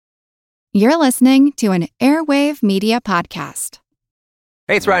You're listening to an Airwave Media Podcast.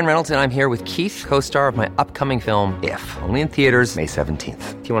 Hey, it's Ryan Reynolds, and I'm here with Keith, co-star of my upcoming film, If, only in theaters May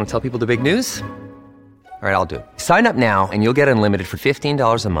 17th. Do you want to tell people the big news? All right, I'll do it. Sign up now and you'll get unlimited for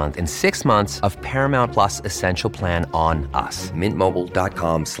 $15 a month and 6 months of Paramount Plus Essential Plan on us.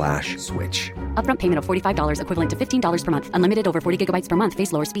 MintMobile.com/switch. Upfront payment of $45 equivalent to $15 per month. Unlimited over 40 gigabytes per month.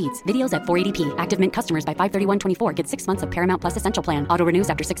 Face lower speeds. Videos at 480p. Active Mint customers by 531.24 get 6 months of Paramount Plus Essential Plan. Auto renews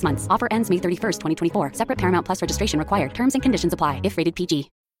after 6 months. Offer ends May 31st, 2024. Separate Paramount Plus registration required. Terms and conditions apply if rated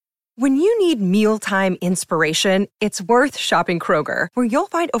PG. When you need mealtime inspiration, it's worth shopping Kroger, where you'll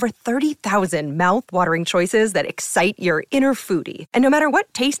find over 30,000 mouth-watering choices that excite your inner foodie. And no matter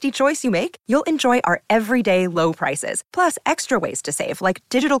what tasty choice you make, you'll enjoy our everyday low prices, plus extra ways to save, like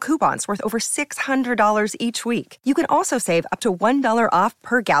digital coupons worth over $600 each week. You can also save up to $1 off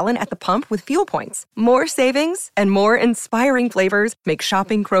per gallon at the pump with fuel points. More savings and more inspiring flavors make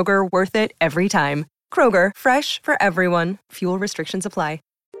shopping Kroger worth it every time. Kroger, fresh for everyone. Fuel restrictions apply.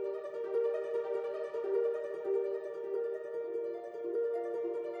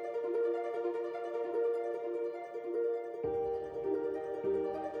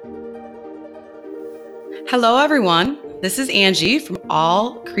 Hello, everyone. This is Angie from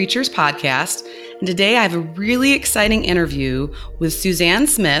All Creatures Podcast, and today I have a really exciting interview with Suzanne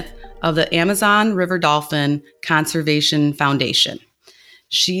Smith of the Amazon River Dolphin Conservation Foundation.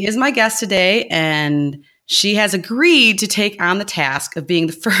 She is my guest today, and she has agreed to take on the task of being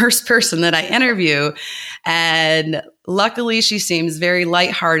the first person that I interview, and luckily she seems very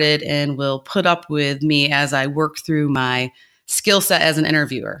lighthearted and will put up with me as I work through my skill set as an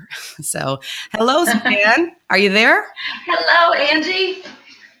interviewer. So, hello, Suzanne. Are you there? Hello, Angie.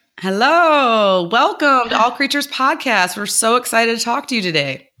 Hello. Welcome to All Creatures Podcast. We're so excited to talk to you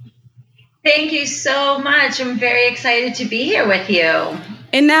today. Thank you so much. I'm very excited to be here with you.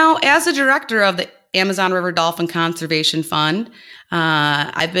 And now, as the director of the Amazon River Dolphin Conservation Fund,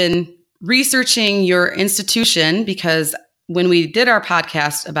 I've been researching your institution because when we did our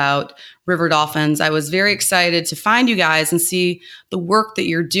podcast about river dolphins, I was very excited to find you guys and see the work that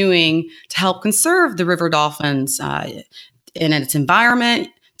you're doing to help conserve the river dolphins in its environment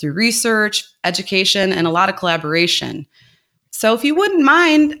through research, education, and a lot of collaboration. So if you wouldn't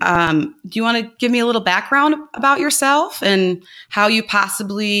mind, do you want to give me a little background about yourself and how you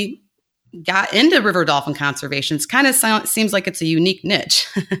possibly got into river dolphin conservation? It kind of seems like it's a unique niche.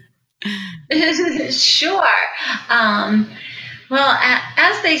 Sure. Well,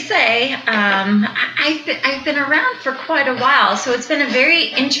 as they say, I've been around for quite a while, so it's been a very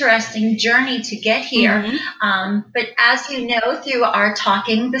interesting journey to get here. Mm-hmm. But as you know through our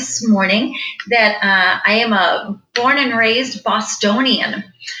talking this morning, that I am a born and raised Bostonian.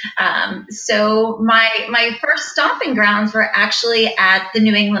 So my first stomping grounds were actually at the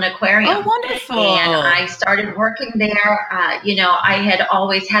New England Aquarium. Oh, wonderful. And I started working there. I had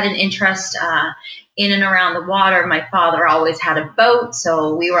always had an interest in and around the water. My father always had a boat,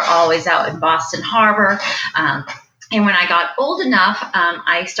 so we were always out in Boston Harbor. And when I got old enough,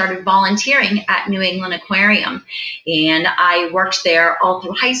 I started volunteering at New England Aquarium. And I worked there all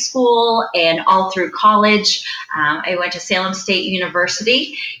through high school and all through college. I went to Salem State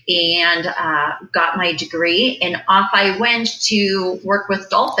University and got my degree. And off I went to work with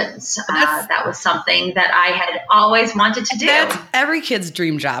dolphins. That was something that I had always wanted to do. That's every kid's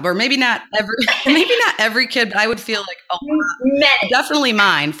dream job, or maybe not every kid, but I would feel like, definitely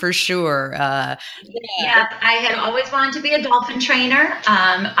mine for sure. Yeah, I had always wanted to be a dolphin trainer.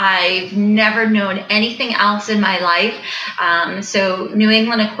 I've never known anything else in my life. So New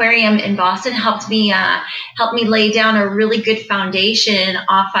England Aquarium in Boston helped me lay down a really good foundation.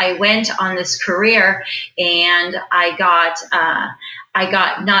 Off I went on this career, and I got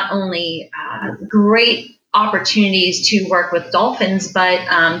not only great opportunities to work with dolphins, but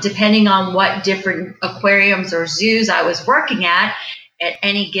depending on what different aquariums or zoos I was working at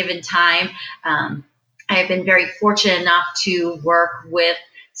any given time, I've been very fortunate enough to work with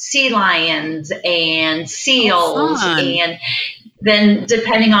sea lions and seals. And then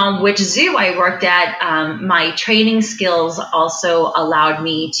depending on which zoo I worked at, my training skills also allowed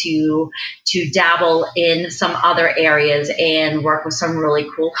me to dabble in some other areas and work with some really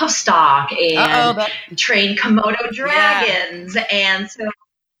cool hoofstock and train Komodo dragons. Yeah. And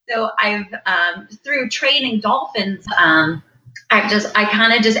so I've, through training dolphins, I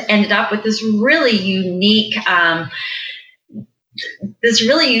kind of just ended up with this really unique this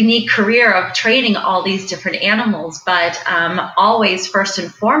really unique career of training all these different animals, but always first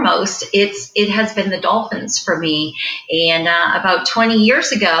and foremost, it has been the dolphins for me. And about 20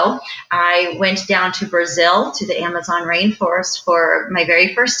 years ago, I went down to Brazil, to the Amazon rainforest for my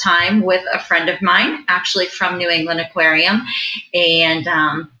very first time with a friend of mine, actually from New England Aquarium, and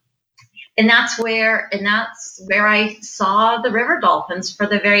that's where I saw the river dolphins for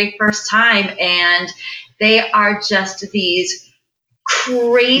the very first time, and they are just these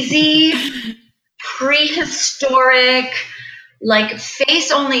crazy, prehistoric, like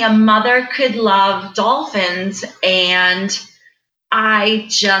face only a mother could love dolphins, and I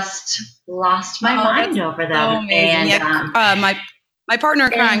just lost my mind over them. So amazing. And my partner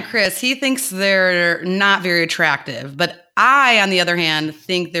in crime, Chris, he thinks they're not very attractive, but I, on the other hand,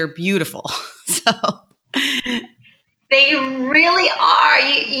 think they're beautiful. So they really are.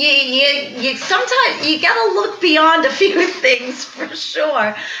 You sometimes you gotta look beyond a few things for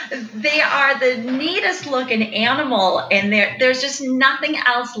sure. They are the neatest looking animal, and there's just nothing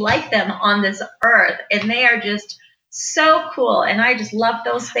else like them on this earth, and they are just so cool, and I just love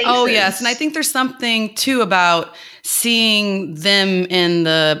those faces. Oh, yes. And I think there's something, too, about seeing them in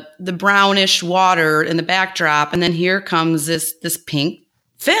the brownish water in the backdrop, and then here comes this pink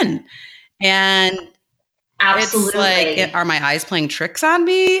fin. And absolutely, it's like, are my eyes playing tricks on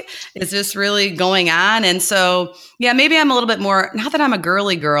me? Is this really going on? And so, yeah, maybe I'm a little bit more, not that I'm a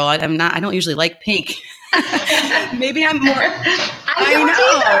girly girl. I don't usually like pink. Maybe I'm more. I don't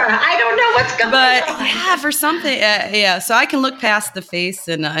either. I don't know what's going on. But yeah, for something, yeah. So I can look past the face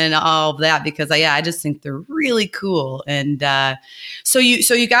and all of that because I just think they're really cool. And so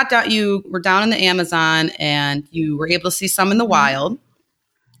you got down. You were down in the Amazon, and you were able to see some in the wild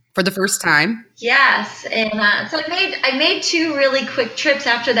for the first time. Yes, and so I made two really quick trips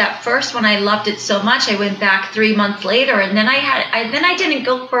after that first one. I loved it so much. I went back 3 months later, and then I didn't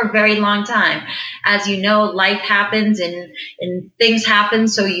go for a very long time. As you know, life happens and things happen,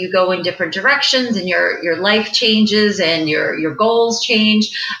 so you go in different directions, and your life changes and your goals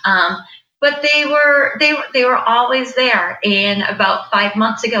change. But they were always there. And about 5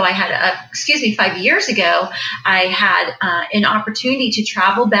 months ago, 5 years ago, I had an opportunity to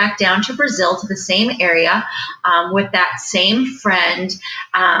travel back down to Brazil to the same area with that same friend.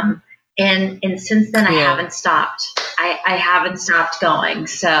 And since then, I haven't stopped. I haven't stopped going.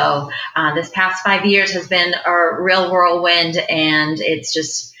 So this past 5 years has been a real whirlwind, and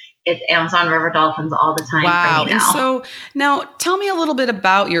it's Amazon River Dolphins all the time. Wow. For me now. And so now tell me a little bit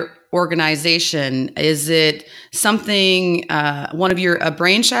about your organization. Is it something, one of a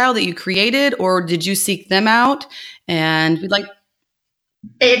brainchild that you created, or did you seek them out? And we'd like.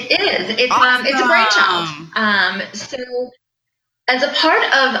 It is. It's awesome. It's a brainchild. So as a part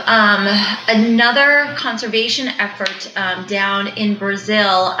of another conservation effort down in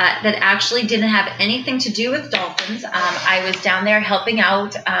Brazil that actually didn't have anything to do with dolphins, I was down there helping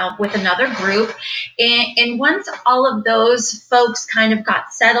out with another group. And once all of those folks kind of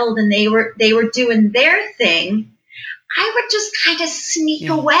got settled and they were doing their thing, I would just kind of sneak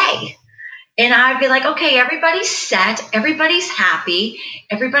away. And I'd be like, okay, everybody's set, everybody's happy,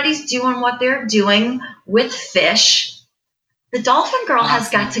 everybody's doing what they're doing with fish. The dolphin girl has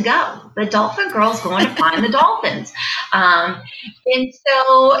got to go. The dolphin girl's going to find the dolphins. And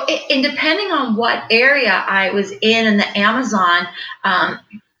depending on what area I was in the Amazon,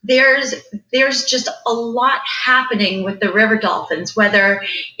 there's just a lot happening with the river dolphins, whether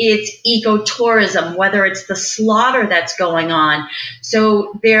it's ecotourism, whether it's the slaughter that's going on.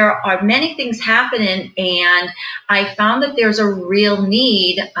 So there are many things happening, and I found that there's a real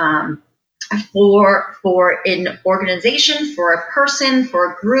need for an organization, for a person,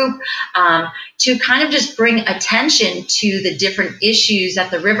 for a group, to kind of just bring attention to the different issues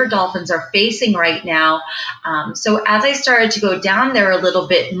that the river dolphins are facing right now. So as I started to go down there a little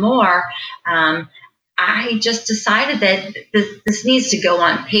bit more, I just decided that this needs to go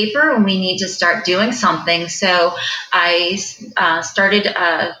on paper and we need to start doing something. So I started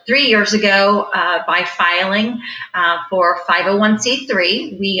 3 years ago by filing for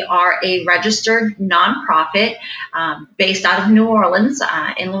 501c3. We are a registered nonprofit based out of New Orleans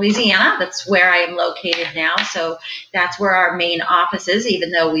in Louisiana. That's where I am located now. So that's where our main office is, even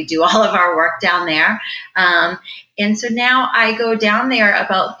though we do all of our work down there. And so now I go down there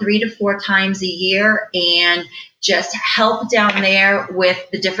about 3 to 4 times a year and just help down there with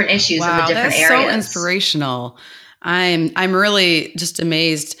the different issues in the different areas. Wow, that's so inspirational. I'm really just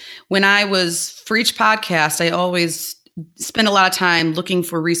amazed. When I was, for each podcast, I always spend a lot of time looking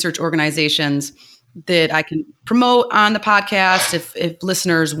for research organizations that I can promote on the podcast if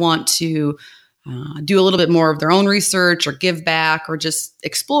listeners want to do a little bit more of their own research or give back or just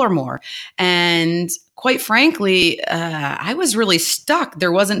explore more. And quite frankly, I was really stuck.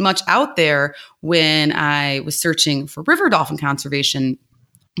 There wasn't much out there when I was searching for river dolphin conservation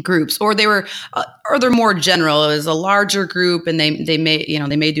groups, or they're more general. It was a larger group, and they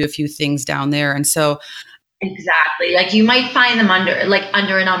may do a few things down there. And so, exactly, like you might find them under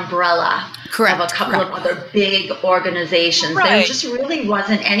an umbrella. Correct. Of a couple of other big organizations. Right. There just really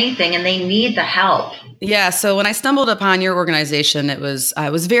wasn't anything, and they need the help. Yeah. So when I stumbled upon your organization, I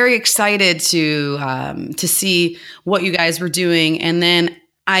was very excited to see what you guys were doing, and then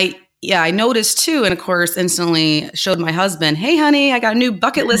I noticed too, and of course, instantly showed my husband, "Hey, honey, I got a new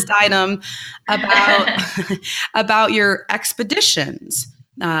bucket list item about your expeditions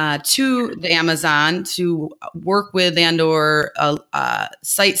to the Amazon to work with and/or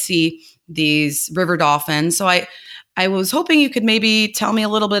sightsee these river dolphins." So I was hoping you could maybe tell me a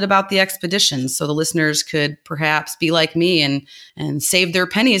little bit about the expeditions, so the listeners could perhaps be like me and save their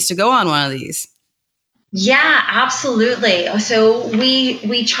pennies to go on one of these. Yeah, absolutely. So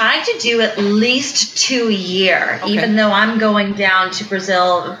we try to do at least 2 a year, okay. Even though I'm going down to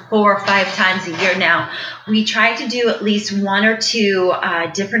Brazil 4 or 5 times a year now. We try to do at least 1 or 2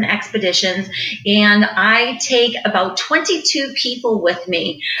 different expeditions, and I take about 22 people with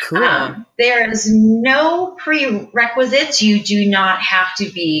me. Cool. There is no prerequisites. You do not have to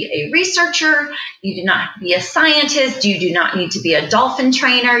be a researcher. You do not have to be a scientist. You do not need to be a dolphin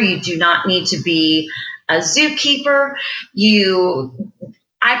trainer. You do not need to be a zookeeper.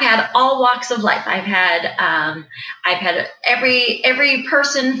 I've had all walks of life. I've had every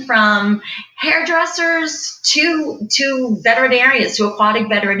person from hairdressers to veterinarians, to aquatic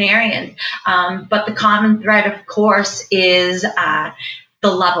veterinarians. But the common thread, of course, is the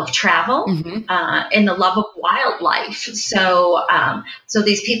love of travel, and the love of wildlife. So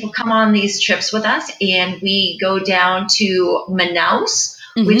these people come on these trips with us, and we go down to Manaus,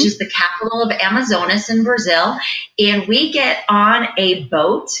 which is the capital of Amazonas in Brazil. And we get on a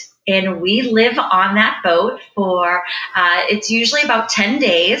boat, and we live on that boat for, it's usually about 10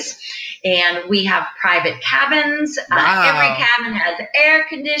 days. And we have private cabins. Wow. Every cabin has air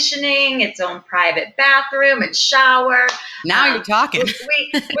conditioning, its own private bathroom and shower. Now you're talking.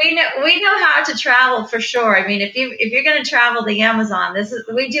 We know how to travel for sure. I mean, if you're going to travel the Amazon,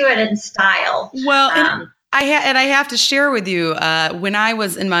 we do it in style. Well, I have to share with you, when I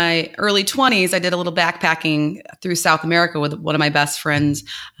was in my early 20s, I did a little backpacking through South America with one of my best friends,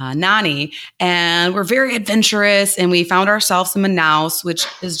 Nani, and we're very adventurous, and we found ourselves in Manaus, which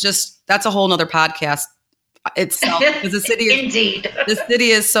is that's a whole nother podcast itself. Because the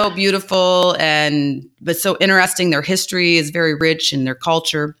city is so beautiful but so interesting. Their history is very rich, and their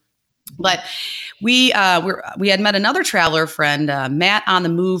culture. But we had met another traveler friend, Matt on the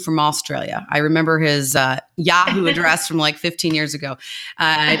Move from Australia. I remember his Yahoo address from like 15 years ago.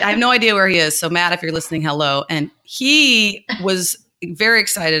 I have no idea where he is. So Matt, if you're listening, hello. And he was very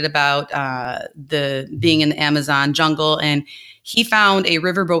excited about the being in the Amazon jungle. And he found a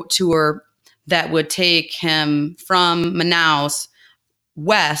riverboat tour that would take him from Manaus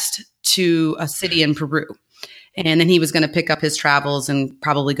west to a city in Peru. And then he was going to pick up his travels and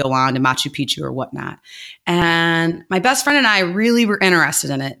probably go on to Machu Picchu or whatnot. And my best friend and I really were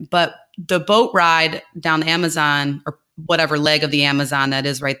interested in it. But the boat ride down the Amazon, or whatever leg of the Amazon that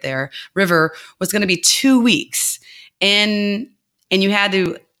is right there, river, was going to be 2 weeks. And you had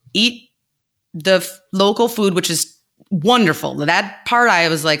to eat the local food, which is wonderful. That part I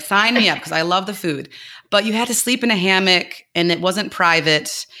was like, sign me up, because I love the food. But you had to sleep in a hammock, and it wasn't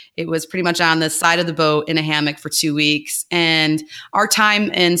private. It was pretty much on the side of the boat in a hammock for 2 weeks. And our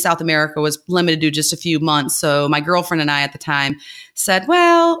time in South America was limited to just a few months. So my girlfriend and I at the time said,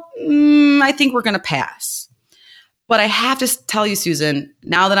 well, I think we're going to pass. But I have to tell you, Susan,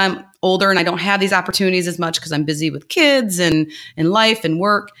 now that I'm older and I don't have these opportunities as much because I'm busy with kids and life and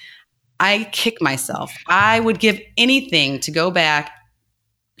work, I kick myself. I would give anything to go back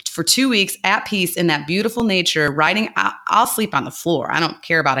for 2 weeks at peace in that beautiful nature, riding. I'll sleep on the floor. I don't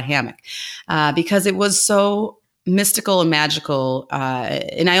care about a hammock, because it was so mystical and magical.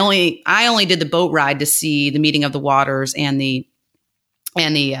 And I only did the boat ride to see the meeting of the waters and the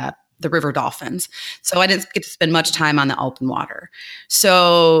river dolphins. So I didn't get to spend much time on the open water.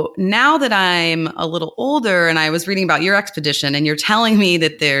 So now that I'm a little older, and I was reading about your expedition, and you're telling me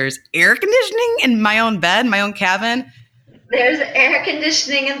that there's air conditioning in my own bed, my own cabin. There's air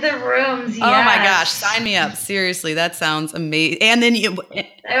conditioning in the rooms. Yes. Oh my gosh, sign me up. Seriously, that sounds amazing. And then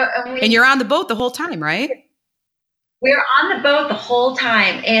you're on the boat the whole time, right? We're on the boat the whole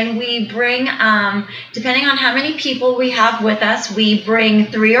time, and we bring, depending on how many people we have with us, we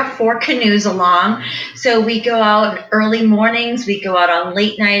bring 3 or 4 canoes along. So we go out early mornings, we go out on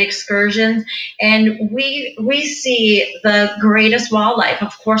late night excursions, and we see the greatest wildlife.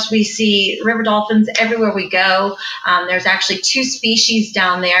 Of course, we see river dolphins everywhere we go. There's actually 2 species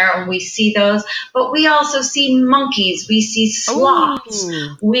down there, and we see those. But we also see monkeys. We see sloths.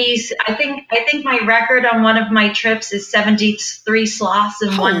 I think my record on one of my trips is 73 sloths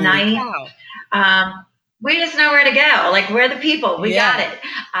in one night. We just know where to go. Like, we're the people. We got it.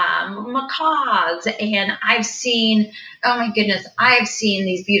 Macaws. And I've seen, oh my goodness, I've seen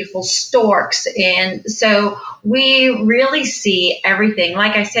these beautiful storks. And so we really see everything.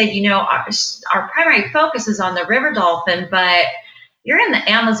 Like I said, our primary focus is on the river dolphin, but you're in the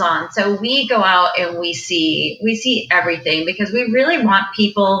Amazon. So we go out and we see everything, because we really want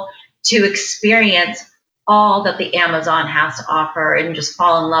people to experience all that the Amazon has to offer and just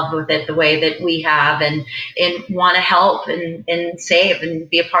fall in love with it the way that we have, and want to help and save and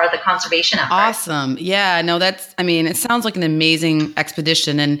be a part of the conservation effort. Awesome. Yeah, no, it sounds like an amazing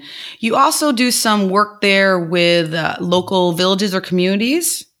expedition. And you also do some work there with local villages or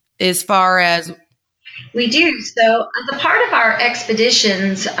communities as far as... We do. So as a part of our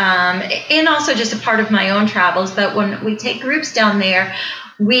expeditions, and also just a part of my own travels, but when we take groups down there,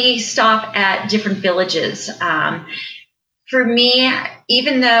 we stop at different villages. For me,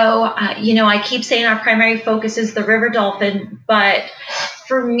 even though, I keep saying our primary focus is the river dolphin, but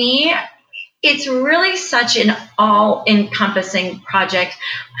for me, it's really such an all-encompassing project.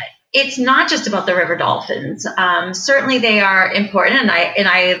 It's not just about the river dolphins. Certainly they are important, and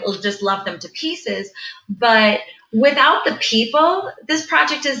I just love them to pieces. But without the people, this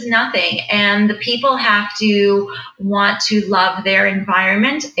project is nothing. And the people have to want to love their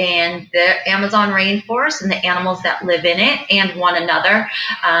environment and the Amazon rainforest and the animals that live in it and one another.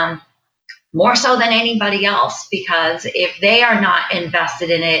 More so than anybody else, because if they are not invested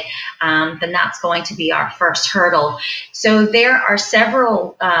in it, then that's going to be our first hurdle. So there are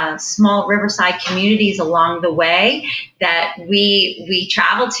several small riverside communities along the way that we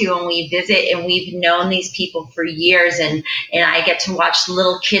travel to and we visit, and we've known these people for years, and I get to watch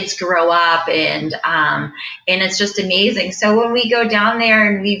little kids grow up, and it's just amazing. So when we go down there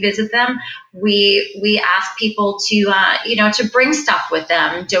and we visit them, we ask people to bring stuff with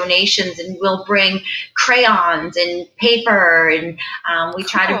them, donations, and we'll bring crayons and paper, and we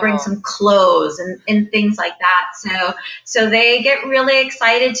try to bring some clothes and things like that. So they get really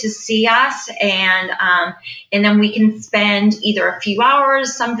excited to see us, and then we can spend either a few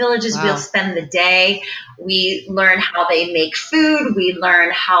hours. Some villages we'll spend the day. We learn how they make food. We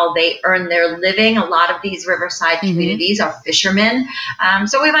learn how they earn their living. A lot of these riverside communities are fishermen.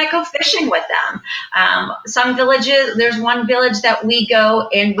 So we might go fishing with them. Some villages, there's one village that we go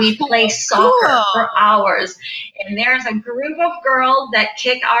and we play soccer for hours. And there's a group of girls that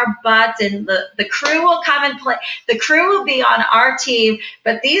kick our butts, and the crew will come and play. The crew will be on our team,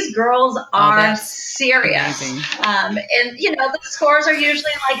 but these girls are serious. And the scores are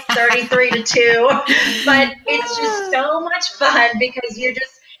usually like 33-2, but it's just so much fun, because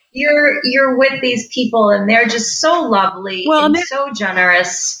you're with these people, and they're just so lovely and so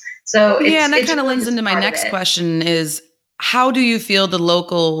generous. So and that kind of lends into my next question is, how do you feel the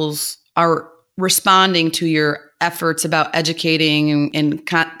locals are responding to your efforts about educating and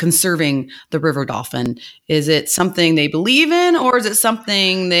conserving the river dolphin? Is it something they believe in, or is it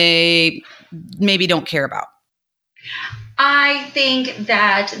something they maybe don't care about? I think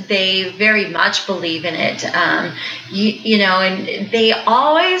that they very much believe in it, and they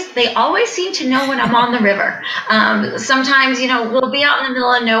always seem to know when I'm on the river. Sometimes, we'll be out in the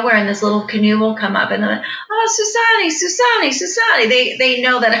middle of nowhere, and this little canoe will come up, and they're like, "Oh, Suzanne!" They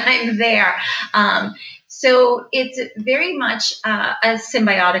know that I'm there. So it's very much a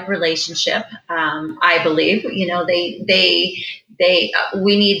symbiotic relationship. I believe, we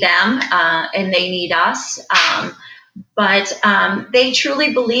need them, and they need us. But they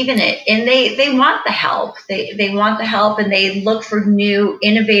truly believe in it, and they want the help. They want the help, and they look for new,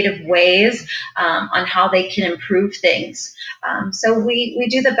 innovative ways on how they can improve things. So we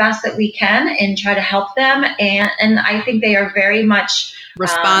do the best that we can and try to help them, and I think they are very much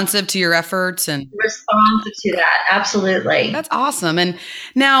responsive to your efforts and responsive to that. Absolutely, that's awesome. And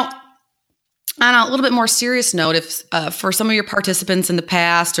now, on a little bit more serious note, if for some of your participants in the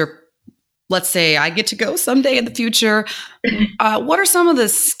past, or let's say I get to go someday in the future, what are some of the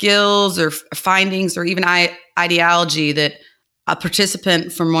skills or findings or even ideology that a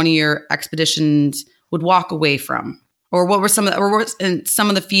participant from one of your expeditions would walk away from? Or what were some of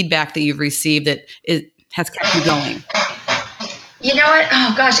the feedback that you've received that has kept you going? You know what?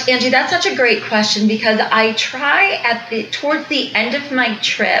 Oh gosh, Angie, that's such a great question, because I try towards the end of my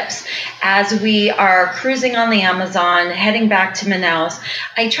trips, as we are cruising on the Amazon, heading back to Manaus,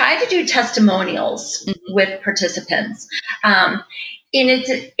 I try to do testimonials with participants.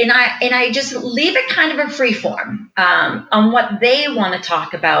 And I just leave it kind of a free form on what they want to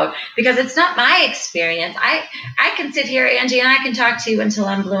talk about, because it's not my experience. I can sit here, Angie, and I can talk to you until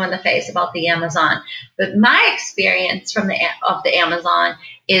I'm blue in the face about the Amazon, but my experience of the Amazon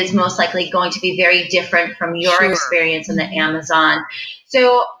is most likely going to be very different from your experience in the Amazon.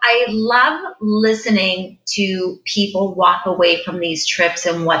 So I love listening to people walk away from these trips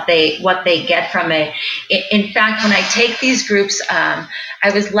and what they get from it. In fact, when I take these groups, I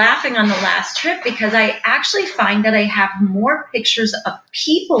was laughing on the last trip because I actually find that I have more pictures of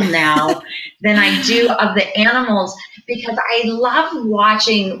people now than I do of the animals, because I love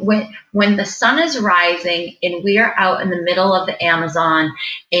watching when the sun is rising and we are out in the middle of the Amazon,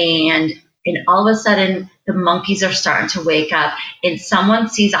 and all of a sudden the monkeys are starting to wake up, and someone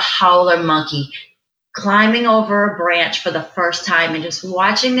sees a howler monkey climbing over a branch for the first time and just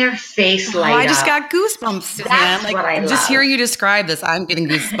watching their face light up. I just got goosebumps, Suzanne. That's what I love. Just hearing you describe this, I'm getting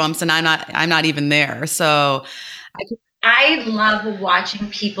goosebumps, and I'm not even there. So I love watching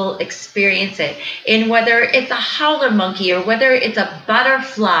people experience it. And whether it's a howler monkey or whether it's a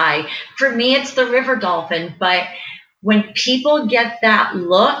butterfly, for me it's the river dolphin. But when people get that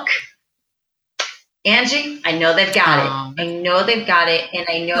look, Angie, I know they've got it. I know they've got it, and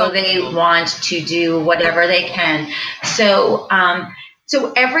I know they want to do whatever they can. So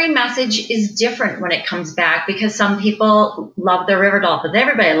every message is different when it comes back, because some people love the river dolphins.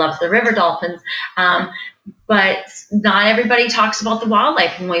 Everybody loves the river dolphins. But not everybody talks about the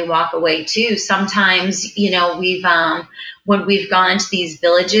wildlife when we walk away too. Sometimes, when we've gone to these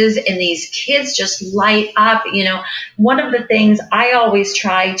villages and these kids just light up, one of the things I always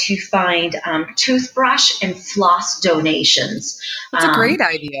try to find toothbrush and floss donations. That's a great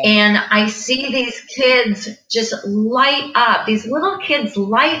idea. And I see these kids just light up. These little kids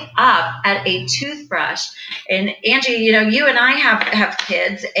light up at a toothbrush. And Angie, you and I have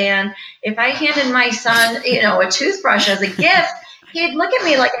kids, and if I handed my son, a toothbrush as a gift, he'd look at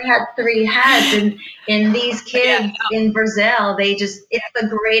me like I had three heads. And these kids in Brazil, it's the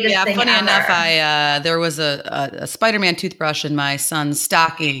greatest thing ever. Funny enough, there was a Spider-Man toothbrush in my son's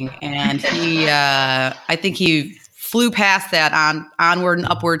stocking, and I think he flew past that onward and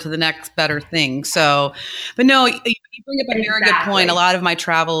upward to the next better thing. So, but no, you bring up a very good point. A lot of my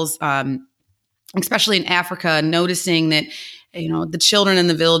travels, especially in Africa, noticing that, the children in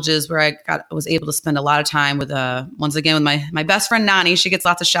the villages where I was able to spend a lot of time with, once again, with my best friend, Nani. She gets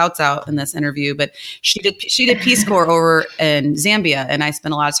lots of shouts out in this interview, but she did Peace Corps over in Zambia. And I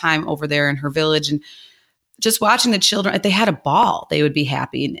spent a lot of time over there in her village, and just watching the children, if they had a ball, they would be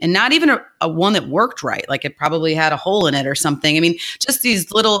happy. And not even a one that worked right. Like it probably had a hole in it or something. I mean, just these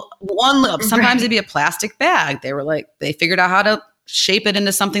sometimes it'd be a plastic bag. They were like, they figured out how to shape it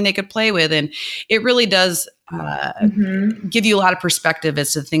into something they could play with. And it really does give you a lot of perspective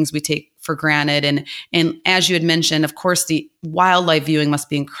as to the things we take for granted. And as you had mentioned, of course, the wildlife viewing must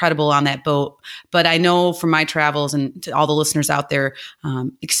be incredible on that boat. But I know from my travels, and to all the listeners out there,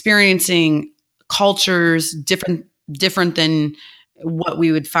 experiencing cultures different than what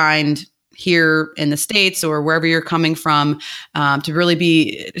we would find here in the States or wherever you're coming from, to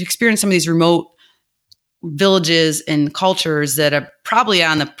really experience some of these remote villages and cultures that are probably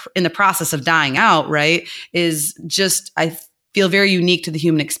in the process of dying out, right, is just, I feel very unique to the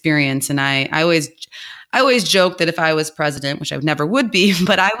human experience. And I always joke that if I was president, which I never would be,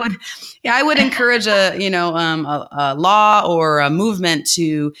 but I would encourage a law or a movement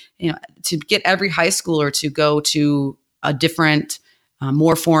to get every high schooler to go to a different,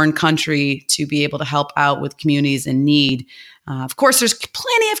 more foreign country to be able to help out with communities in need. Of course, there's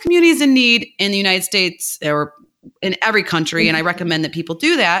plenty of communities in need in the United States or in every country, and I recommend that people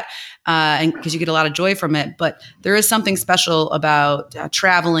do that, and because you get a lot of joy from it. But there is something special about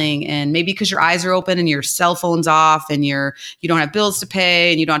traveling, and maybe because your eyes are open and your cell phone's off, and you don't have bills to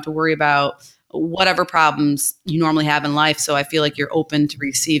pay, and you don't have to worry about whatever problems you normally have in life. So I feel like you're open to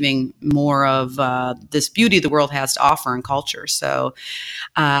receiving more of this beauty the world has to offer in culture. So.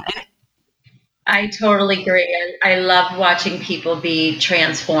 I totally agree. I love watching people be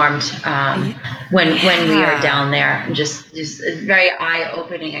transformed when we are down there. Just a very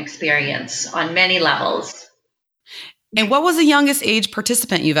eye-opening experience on many levels. And what was the youngest age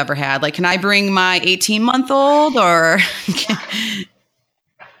participant you've ever had? Like, can I bring my 18-month-old or?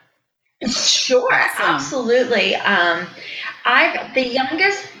 Sure, awesome. Absolutely. The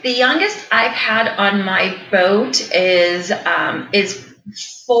youngest I've had on my boat is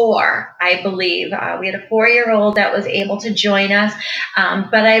 4, I believe. We had a 4-year-old that was able to join us,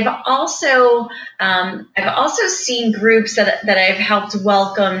 but I've also seen groups that I've helped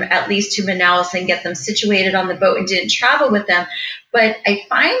welcome at least to Manaus and get them situated on the boat and didn't travel with them. But I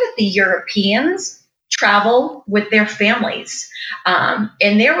find that the Europeans travel with their families.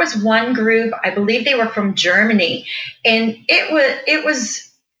 And there was one group, I believe they were from Germany, and it was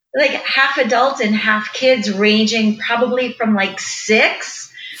like half adults and half kids, ranging probably from like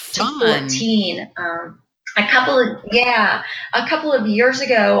 6 to 14. A couple of years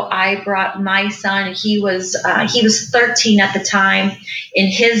ago, I brought my son. He was 13 at the time, and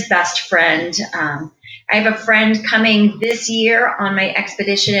his best friend. I have a friend coming this year on my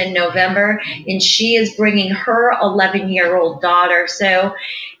expedition in November, and she is bringing her 11-year-old daughter. So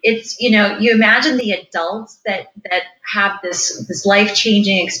it's, you imagine the adults that have this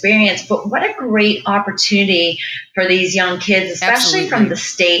life-changing experience, but what a great opportunity for these young kids, especially from the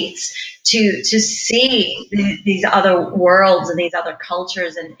States, to see these other worlds and these other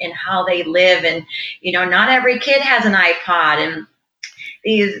cultures and how they live. And, not every kid has an iPod, and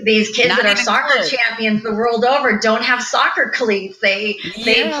these kids that are soccer champions the world over don't have soccer cleats. They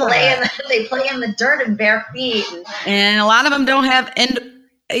play in the dirt in bare feet, and a lot of them don't have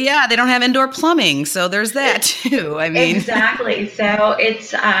they don't have indoor plumbing, so there's that too. I mean, exactly. So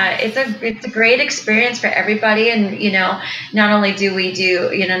it's a great experience for everybody, and not only do we go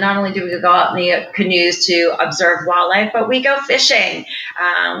out in the canoes to observe wildlife, but we go fishing.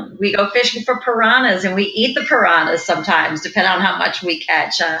 We go fishing for piranhas, and we eat the piranhas sometimes, depending on how much we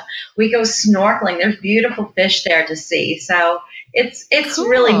catch. We go snorkeling. There's beautiful fish there to see. So it's cool.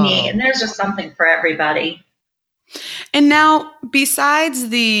 Really neat, and there's just something for everybody. And now, besides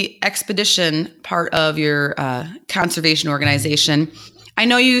the expedition part of your conservation organization, I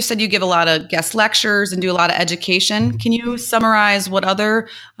know you said you give a lot of guest lectures and do a lot of education. Can you summarize what other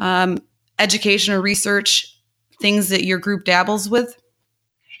education or research things that your group dabbles with?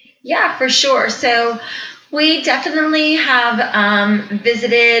 Yeah, for sure. So we definitely have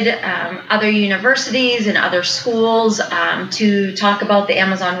visited other universities and other schools to talk about the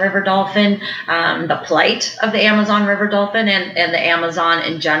Amazon River dolphin, the plight of the Amazon River dolphin and the Amazon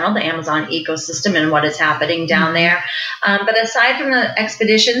in general, the Amazon ecosystem and what is happening down there. But aside from the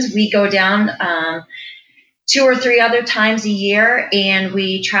expeditions, we go down 2 or 3 other times a year, and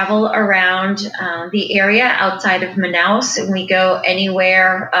we travel around the area outside of Manaus, and we go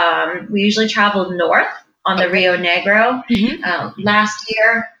anywhere. We usually travel north on the Rio Negro. Mm-hmm. Last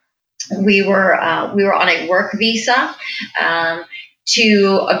year, we were on a work visa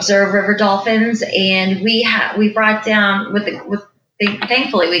to observe river dolphins, and we brought down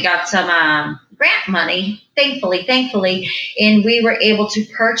thankfully we got some grant money. Thankfully, and we were able to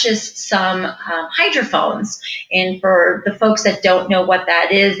purchase some hydrophones. And for the folks that don't know what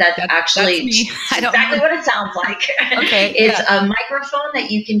that is, that's actually exactly what it sounds like. Okay, it's a microphone that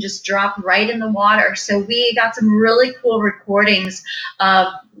you can just drop right in the water. So we got some really cool recordings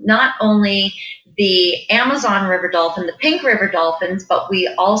of not only the Amazon River dolphin, the pink river dolphins, but we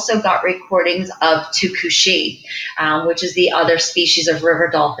also got recordings of tucuxi, which is the other species of river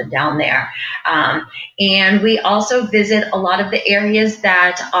dolphin down there. And we also visit a lot of the areas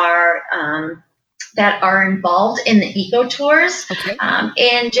that are involved in the eco tours,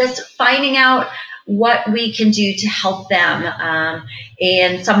 and just finding out what we can do to help them,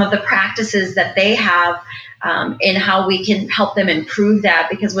 and some of the practices that they have, and how we can help them improve that.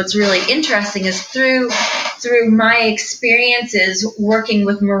 Because what's really interesting is through my experiences working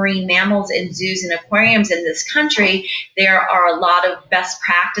with marine mammals in zoos and aquariums in this country, there are a lot of best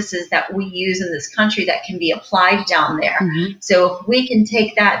practices that we use in this country that can be applied down there. Mm-hmm. So if we can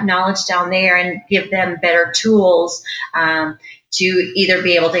take that knowledge down there and give them better tools, to either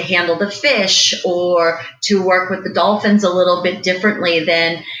be able to handle the fish or to work with the dolphins a little bit differently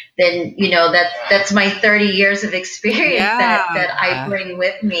than that's my 30 years of experience that I bring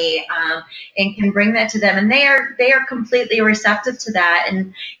with me, and can bring that to them. And they are completely receptive to that.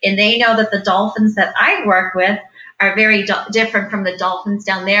 And they know that the dolphins that I work with are very different from the dolphins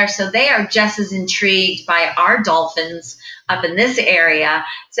down there. So they are just as intrigued by our dolphins up in this area.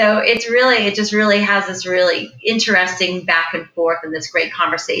 So it just really has this really interesting back and forth and this great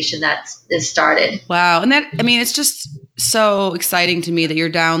conversation that is started. Wow. And it's just so exciting to me that you're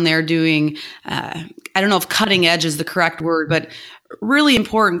down there doing, I don't know if cutting edge is the correct word, but really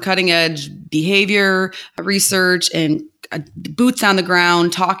important cutting edge behavior research and boots on the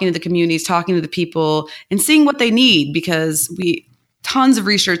ground, talking to the communities, talking to the people and seeing what they need, because tons of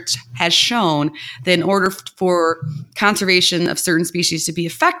research has shown that in order for conservation of certain species to be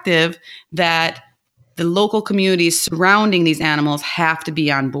effective, that the local communities surrounding these animals have to be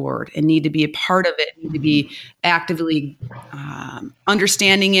on board and need to be a part of it, need to be actively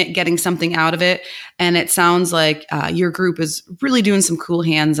understanding it, getting something out of it. And it sounds like your group is really doing some cool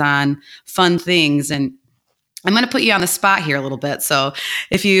hands-on fun things. And I'm going to put you on the spot here a little bit. So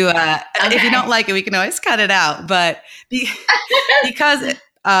if you don't like it, we can always cut it out. But because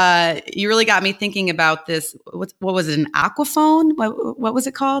you really got me thinking about this. What was it? An aquaphone? What was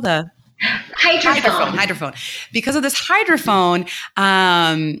it called? Hydrophone. Because of this hydrophone,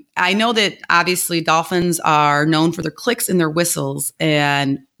 I know that obviously dolphins are known for their clicks and their whistles,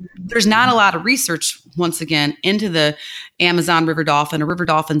 and there's not a lot of research, once again, into the Amazon river dolphin or river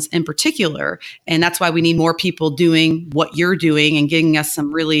dolphins in particular. And that's why we need more people doing what you're doing and getting us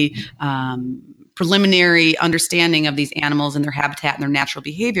some really preliminary understanding of these animals and their habitat and their natural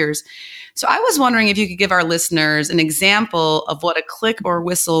behaviors. So I was wondering if you could give our listeners an example of what a click or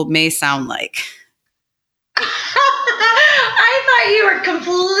whistle may sound like. I thought you were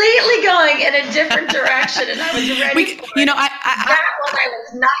completely going in a different direction, and I was ready for it.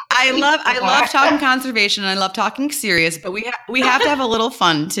 I love talking conservation, and I love talking serious, but we have to have a little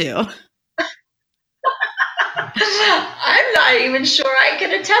fun too. I'm not even sure I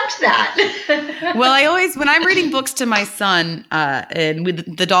can attempt that. Well, when I'm reading books to my son, and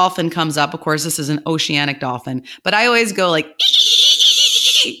with the dolphin comes up, of course, this is an oceanic dolphin, but I always go like,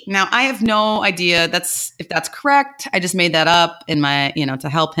 now I have no idea if that's correct. I just made that up in my, to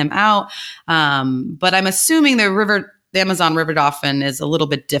help him out. But I'm assuming the Amazon river dolphin is a little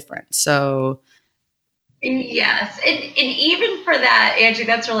bit different. So yes. And even for that, Angie,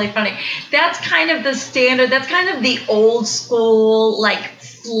 that's really funny. That's kind of the standard. That's kind of the old school, like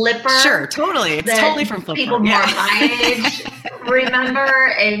flipper. Sure, totally. It's totally from flipper. People more my age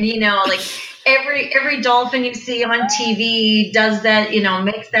remember. And, like every dolphin you see on TV does that,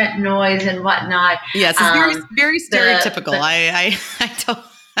 makes that noise and whatnot. Yes, it's very, very stereotypical.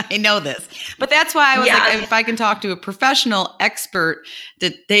 I know this, but that's why I was like, if I can talk to a professional expert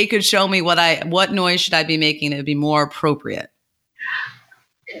that they could show me what noise should I be making that would be more appropriate.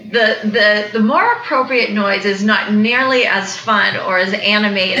 The more appropriate noise is not nearly as fun or as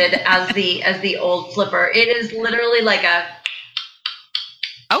animated as the old flipper. It is literally like a.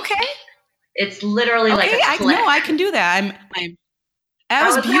 Okay. It's literally like a click. I can do that.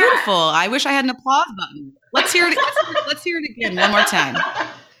 That was beautiful. I wish I had an applause button. Let's hear it. Let's hear it again one more time.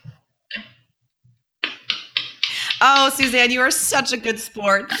 Oh, Suzanne, you are such a good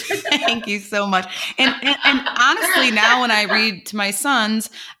sport. Thank you so much. And honestly, now when I read to my sons,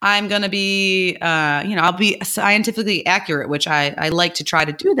 I'm going to be, I'll be scientifically accurate, which I like to try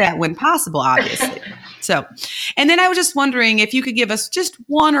to do that when possible, obviously. So, and then I was just wondering if you could give us just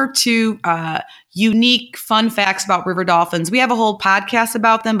one or two unique fun facts about river dolphins. We have a whole podcast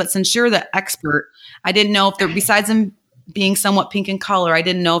about them, but since you're the expert, I didn't know if there, besides them being somewhat pink in color, I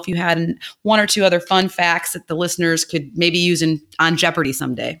didn't know if you had one or two other fun facts that the listeners could maybe use on Jeopardy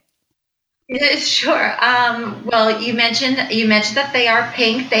someday. Sure. Well, you mentioned that they are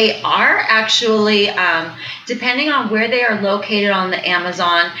pink. They are actually, depending on where they are located on the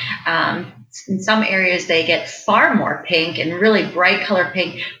Amazon, in some areas they get far more pink and really bright color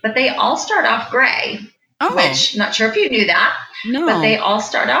pink, but they all start off gray, which not sure if you knew that. No. But they all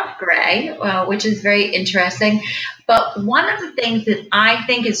start off gray, which is very interesting. But one of the things that I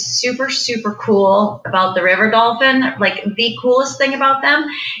think is super, super cool about the river dolphin, like the coolest thing about them,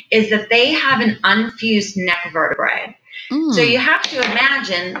 is that they have an unfused neck vertebrae. Mm. So you have to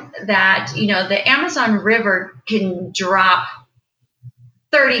imagine that, the Amazon River can drop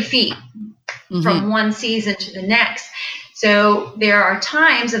 30 feet from one season to the next. So there are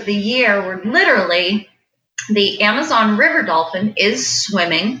times of the year where literally the Amazon river dolphin is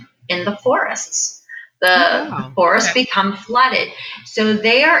swimming in the forests. The forests become flooded. So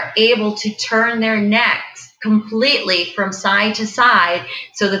they are able to turn their necks completely from side to side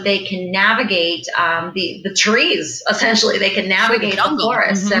so that they can navigate the trees. Essentially, they can navigate the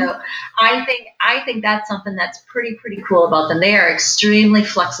forest. So I think that's something that's pretty cool about them. They are extremely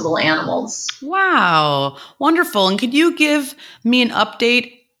flexible animals. Wow. Wonderful. And could you give me an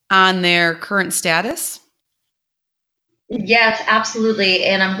update on their current status? Yes, absolutely.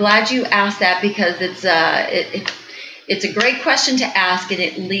 And I'm glad you asked that because it's a great question to ask, and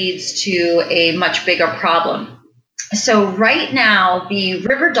it leads to a much bigger problem. So right now, the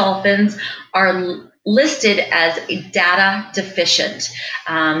river dolphins are listed as data deficient.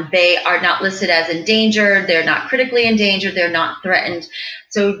 They are not listed as endangered. They're not critically endangered. They're not threatened.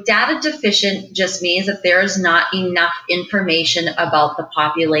 So data deficient just means that there is not enough information about the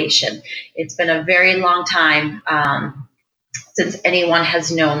population. It's been a very long time since anyone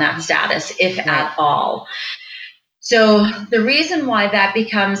has known that status, if at all. So the reason why that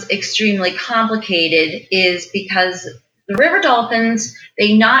becomes extremely complicated is because the river dolphins,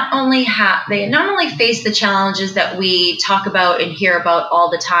 they not only face the challenges that we talk about and hear about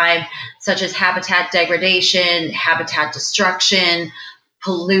all the time, such as habitat degradation, habitat destruction,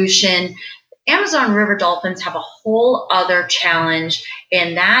 pollution. Amazon river dolphins have a whole other challenge,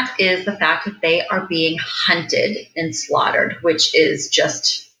 and that is the fact that they are being hunted and slaughtered, which is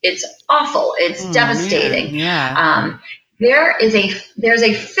just, it's awful. It's devastating. Yeah. There's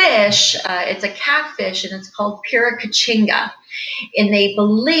a fish, it's a catfish, and it's called Piracachinga. And they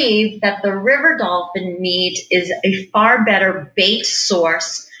believe that the river dolphin meat is a far better bait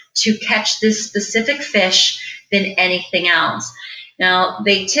source to catch this specific fish than anything else. Now,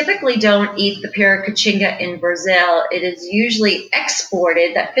 they typically don't eat the Piracachinga in Brazil. It is usually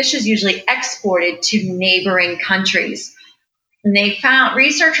exported, that fish is usually exported to neighboring countries. And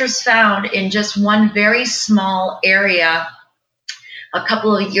researchers found in just one very small area a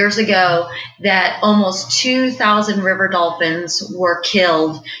couple of years ago that almost 2,000 river dolphins were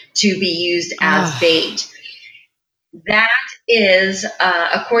killed to be used as bait. That is,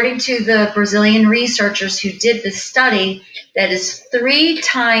 according to the Brazilian researchers who did this study, that is 3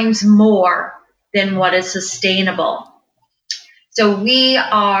 times more than what is sustainable. So we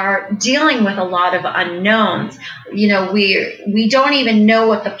are dealing with a lot of unknowns. You know, we don't even know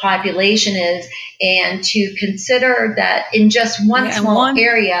what the population is, and to consider that in just one small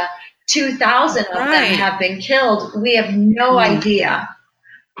area, 2,000 of them have been killed, we have no idea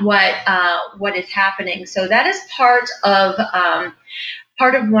what is happening. So that is part of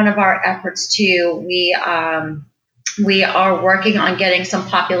one of our efforts too. We are working on getting some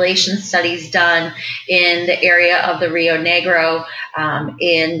population studies done in the area of the Rio Negro,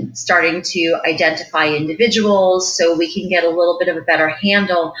 in starting to identify individuals so we can get a little bit of a better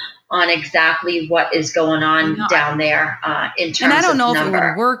handle on exactly what is going on down there in terms of number. And I don't know if it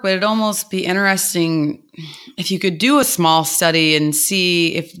would work, but it'd almost be interesting if you could do a small study and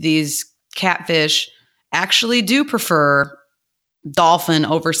see if these catfish actually do prefer dolphin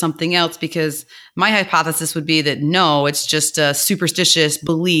over something else, because my hypothesis would be that no, it's just a superstitious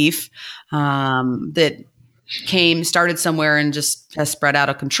belief that started somewhere and just has spread out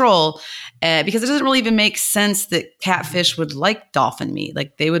of control, because it doesn't really even make sense that catfish would like dolphin meat.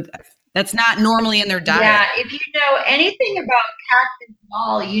 Like that's not normally in their diet. Yeah, if you know anything about catfish at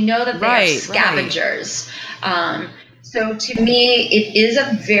all, you know that they are scavengers. So to me, it is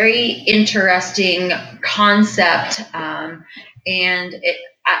a very interesting concept. And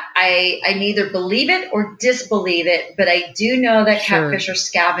I neither believe it or disbelieve it, but I do know that catfish are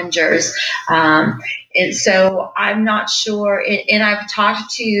scavengers. And so I'm not sure. And I've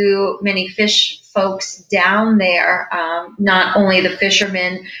talked to many fish folks down there, not only the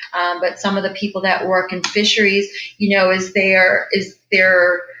fishermen, but some of the people that work in fisheries. You know, is there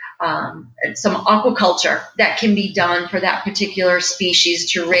some aquaculture that can be done for that particular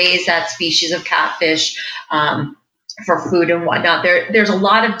species to raise that species of catfish for food and whatnot. There's a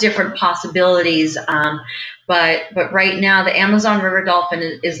lot of different possibilities, but right now the Amazon river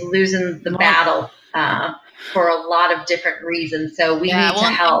dolphin is losing the battle for a lot of different reasons. So we need to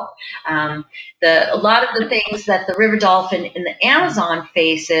help. A lot of the things that the river dolphin in the Amazon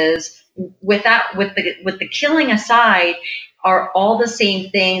faces, with the killing aside, are all the same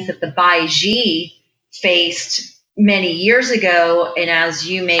things that the Baiji faced many years ago. And as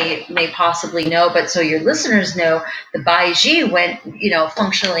you may possibly know, but so your listeners know, the Baiji went,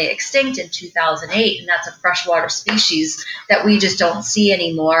 functionally extinct in 2008, and that's a freshwater species that we just don't see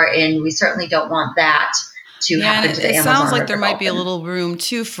anymore, and we certainly don't want that to happen to the Amazon. It sounds like there might be a little room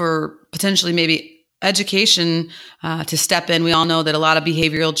too for potentially maybe education to step in. We all know that a lot of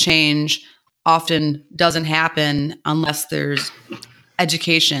behavioral change often doesn't happen unless there's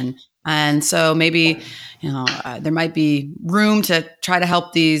education. And so maybe, there might be room to try to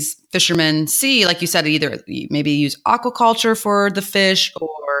help these fishermen see, like you said, either maybe use aquaculture for the fish,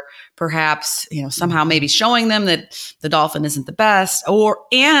 or perhaps, somehow maybe showing them that the dolphin isn't the best,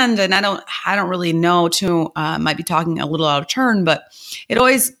 and I don't really know too, might be talking a little out of turn, but it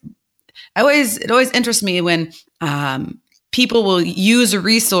always interests me when people will use a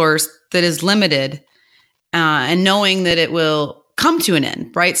resource that is limited and knowing that it will come to an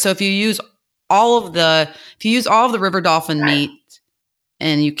end, right? So if you use all of the river dolphin meat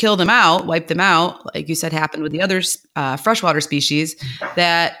and you kill them out, wipe them out, like you said happened with the other freshwater species,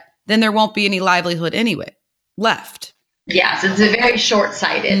 that then there won't be any livelihood anyway left. Yes, it's a very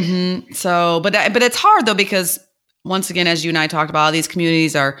short-sighted. Mm-hmm. So, but it's hard though, because once again, as you and I talked about, these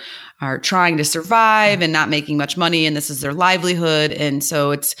communities are trying to survive and not making much money, and this is their livelihood. And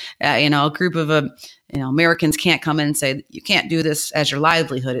so it's a group of Americans can't come in and say you can't do this as your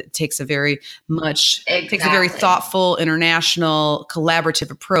livelihood. It takes a very thoughtful, international,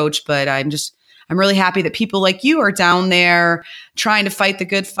 collaborative approach. But I'm really happy that people like you are down there trying to fight the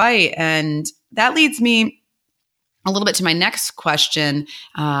good fight, and that leads me a little bit to my next question,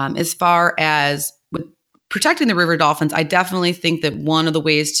 as far as with protecting the river dolphins. I definitely think that one of the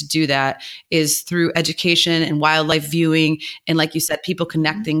ways to do that is through education and wildlife viewing. And like you said, people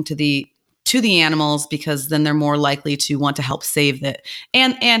connecting to the animals, because then they're more likely to want to help save it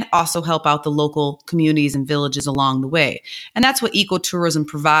and also help out the local communities and villages along the way. And that's what ecotourism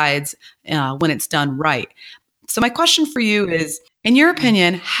provides when it's done right. So my question for you is, in your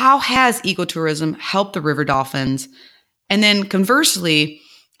opinion, how has ecotourism helped the river dolphins? And then conversely,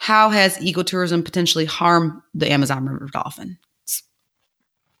 how has ecotourism potentially harmed the Amazon river dolphin?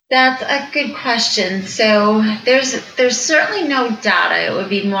 That's a good question. So there's certainly no data. It would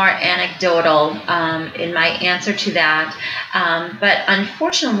be more anecdotal in my answer to that. But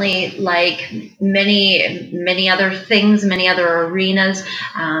unfortunately, like many other things, many other arenas,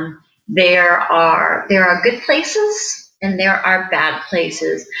 there are good places and there are bad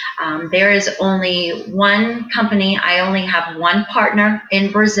places. There is only one company. I only have one partner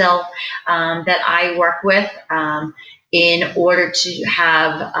in Brazil that I work with in order to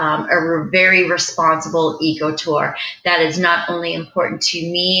have a very responsible eco tour. That is not only important to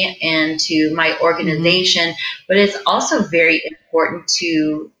me and to my organization, but it's also very important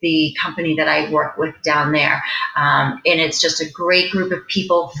to the company that I work with down there. And it's just a great group of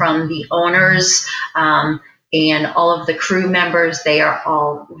people, from the owners and all of the crew members. They are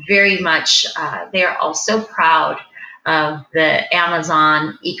all very much, they are all so proud of the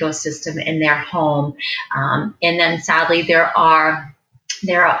Amazon ecosystem in their home. And then sadly, there are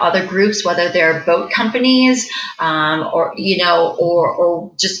other groups, whether they're boat companies, or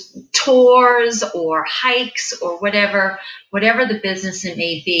just tours or hikes or whatever the business it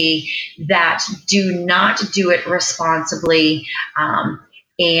may be, that do not do it responsibly.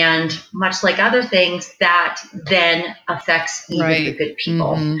 And much like other things, that then affects even the good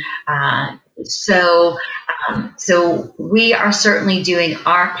people. So we are certainly doing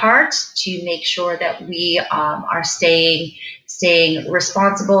our part to make sure that we are staying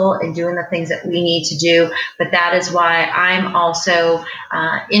responsible and doing the things that we need to do. But that is why I'm also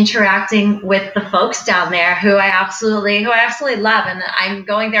interacting with the folks down there who I absolutely love. And I'm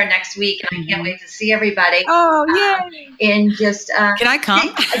going there next week, and I can't wait to see everybody. Oh, yeah. And just can I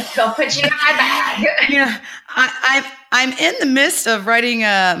come? Go put you in my bag. Yeah, I'm in the midst of writing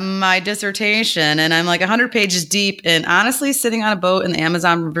my dissertation, and I'm like 100 pages deep. And honestly, sitting on a boat in the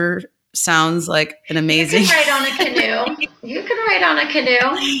Amazon River sounds like an amazing. You can ride on a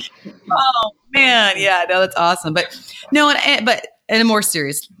canoe. Oh man, yeah, no, that's awesome. But no, but in a more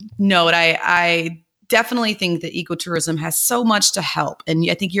serious note, I definitely think that ecotourism has so much to help, and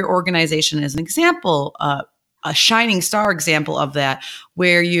I think your organization is an example, a shining star example of that,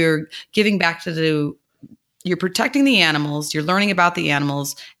 where you're giving back you're protecting the animals, you're learning about the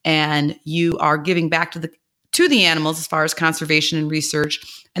animals, and you are giving back to the animals as far as conservation and research,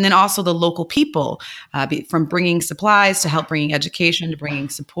 and then also the local people, from bringing supplies to help bringing education to bringing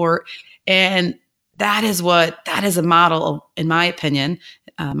support. And that is a model, in my opinion,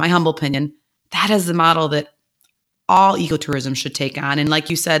 my humble opinion, that is the model that all ecotourism should take on. And like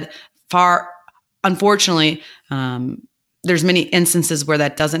you said, unfortunately, there's many instances where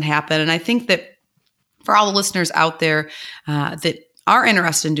that doesn't happen. And I think that for all the listeners out there that are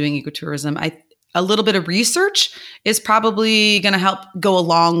interested in doing ecotourism, a little bit of research is probably going to help go a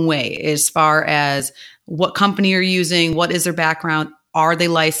long way, as far as what company you're using, what is their background, are they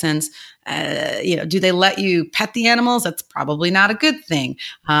licensed, do they let you pet the animals? That's probably not a good thing.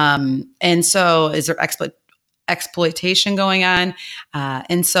 And so is there exploitation going on?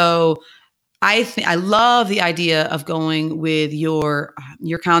 And so I love the idea of going with your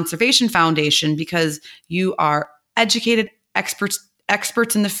conservation foundation, because you are educated experts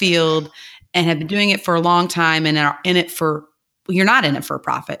in the field and have been doing it for a long time, and are in it you're not in it for a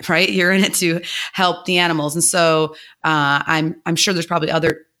profit, right? You're in it to help the animals. And so I'm sure there's probably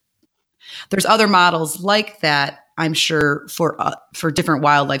other models like that, I'm sure, for different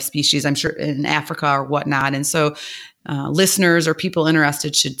wildlife species, I'm sure in Africa or whatnot. And so listeners or people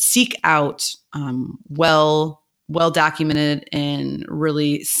interested should seek out well well documented and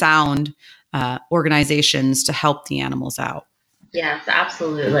really sound organizations to help the animals out. Yes,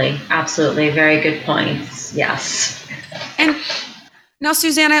 absolutely. Absolutely. Very good points. Yes. And now,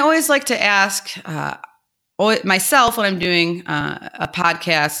 Suzanne, I always like to ask myself when I'm doing a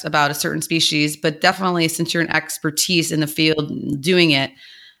podcast about a certain species, but definitely since you're an expertise in the field doing it,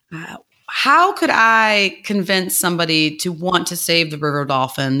 how could I convince somebody to want to save the river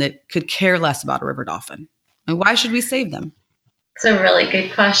dolphin that could care less about a river dolphin? And why should we save them? It's a really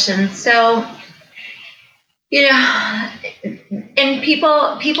good question. So, and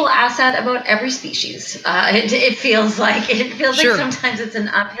people ask that about every species. It feels like Sure. like sometimes it's an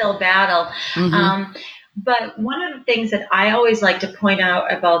uphill battle. Mm-hmm. But one of the things that I always like to point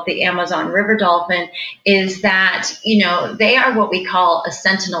out about the Amazon river dolphin is that, they are what we call a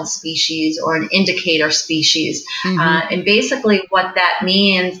sentinel species or an indicator species. Mm-hmm. And basically what that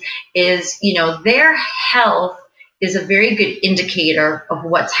means is, their health is a very good indicator of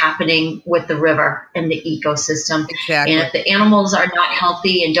what's happening with the river and the ecosystem. Exactly. And if the animals are not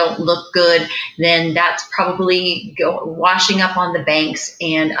healthy and don't look good, then that's probably washing up on the banks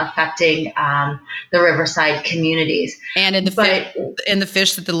and affecting the riverside communities. And in the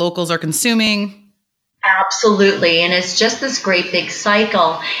fish that the locals are consuming. Absolutely. And it's just this great big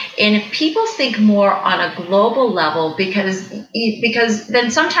cycle. And if people think more on a global level, because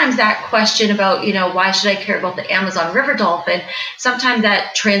then sometimes that question about, why should I care about the Amazon river dolphin? Sometimes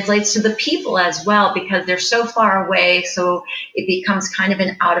that translates to the people as well, because they're so far away. So it becomes kind of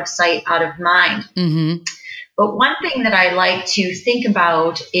an out of sight, out of mind. Mm-hmm. But one thing that I like to think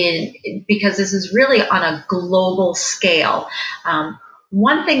about because this is really on a global scale,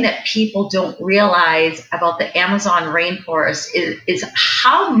 one thing that people don't realize about the Amazon rainforest is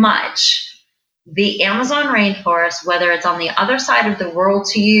how much the Amazon rainforest, whether it's on the other side of the world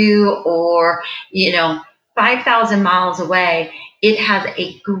to you or, 5,000 miles away, it has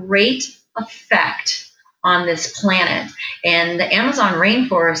a great effect on this planet. And the Amazon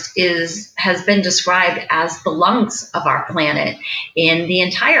rainforest has been described as the lungs of our planet. And the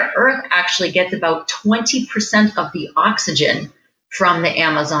entire Earth actually gets about 20% of the oxygen from the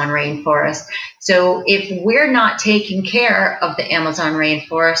Amazon rainforest. So if we're not taking care of the Amazon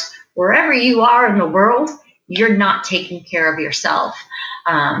rainforest, wherever you are in the world, you're not taking care of yourself.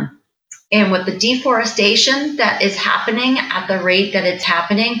 And with the deforestation that is happening at the rate that it's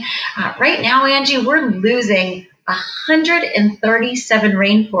happening, right now, Angie, we're losing 137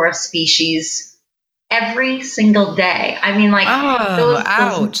 rainforest species every single day. I mean, like,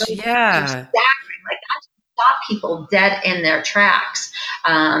 ouch. Those yeah. staggering. Like, that stop people dead in their tracks.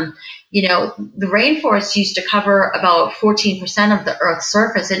 The rainforest used to cover about 14% of the Earth's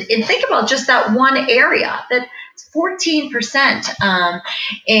surface. And think about just that one area, that's 14%.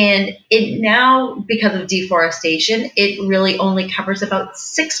 And it now, because of deforestation, it really only covers about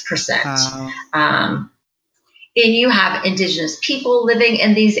 6%. Wow. And you have indigenous people living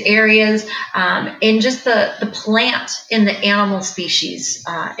in these areas, and just the plant and the animal species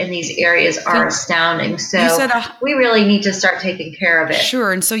in these areas are astounding. So we really need to start taking care of it.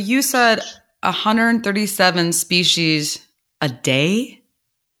 Sure. And so you said 137 species a day?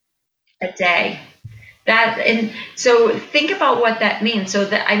 A day. And so think about what that means. So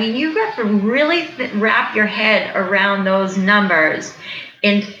you have to really wrap your head around those numbers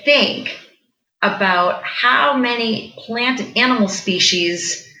and think about how many plant and animal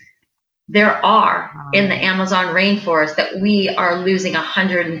species there are in the Amazon rainforest that we are losing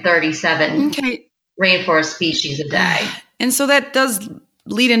 137 rainforest species a day. And so that does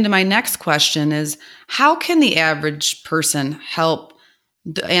lead into my next question is, how can the average person help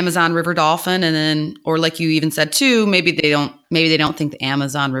the Amazon river dolphin? And then, or like you even said too, maybe they don't think the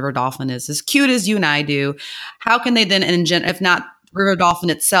Amazon river dolphin is as cute as you and I do. How can they then, if not river dolphin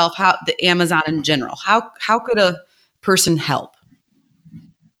itself, how the Amazon in general, how could a person help?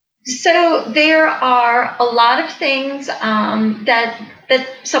 So there are a lot of things that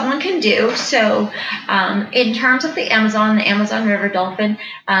someone can do. So in terms of the Amazon river dolphin,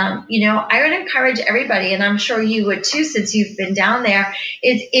 I would encourage everybody, and I'm sure you would too, since you've been down there,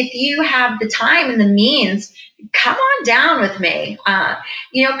 is if you have the time and the means, come on down with me.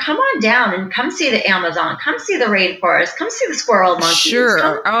 Come on down and come see the Amazon, come see the rainforest, come see the squirrel monkeys.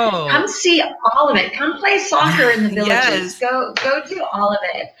 Sure. Come see all of it. Come play soccer in the villages. Yes. Go do all of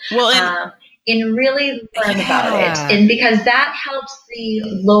it. Well, and really learn about it. And because that helps the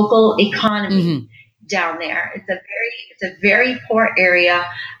local economy down there. It's a very poor area,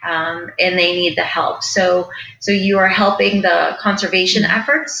 and they need the help. So you are helping the conservation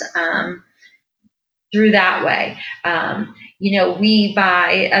efforts. through that way. We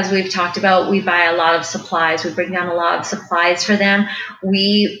buy, as we've talked about, we buy a lot of supplies. We bring down a lot of supplies for them.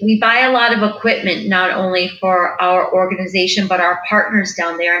 We buy a lot of equipment, not only for our organization, but our partners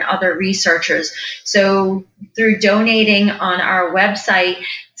down there and other researchers. So through donating on our website,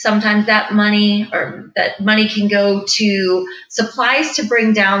 sometimes that money can go to supplies to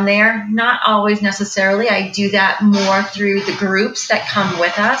bring down there. Not always necessarily. I do that more through the groups that come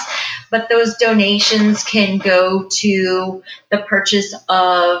with us. But those donations can go to the purchase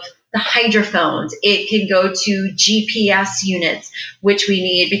of the hydrophones. It can go to GPS units, which we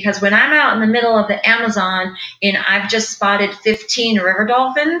need, because when I'm out in the middle of the Amazon and I've just spotted 15 river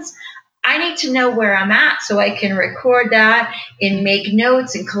dolphins, I need to know where I'm at so I can record that and make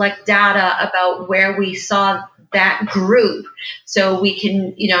notes and collect data about where we saw that group, so we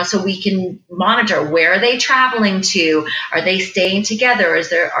can monitor where are they traveling to, are they staying together,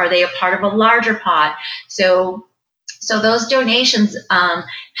 are they a part of a larger pod. So those donations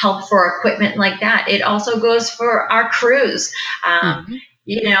help for equipment like that. It also goes for our cruise. I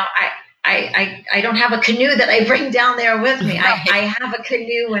don't have a canoe that I bring down there with me. Right. I have a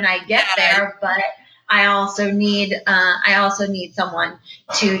canoe when I get there, but I also need someone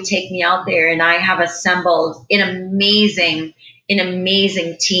to take me out there, and I have assembled an amazing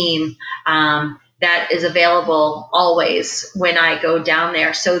team that is available always when I go down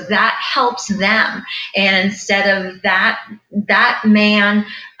there. So that helps them. And instead of that man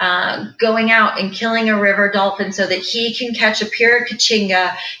going out and killing a river dolphin so that he can catch a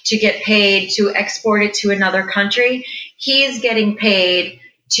piracachinga to get paid to export it to another country, he's getting paid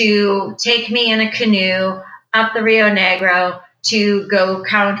to take me in a canoe up the Rio Negro to go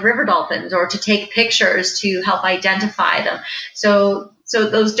count river dolphins or to take pictures to help identify them. So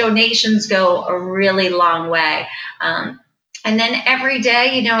those donations go a really long way. And then every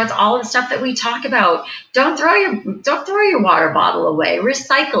day, it's all the stuff that we talk about. Don't throw your water bottle away.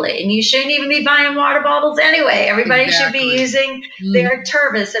 Recycle it. And you shouldn't even be buying water bottles anyway. Everybody should be using their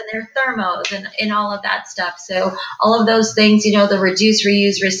Tervis and their thermos and all of that stuff. So all of those things, the reduce,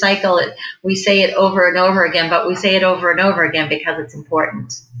 reuse, recycle it. We say it over and over again, but we say it over and over again because it's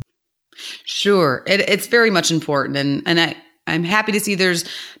important. Sure. It's very much important. And I'm happy to see there's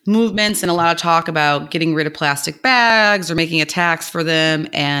movements and a lot of talk about getting rid of plastic bags or making a tax for them,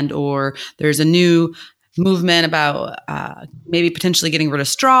 or there's a new movement about maybe potentially getting rid of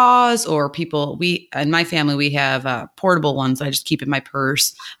straws, or in my family, we have portable ones I just keep in my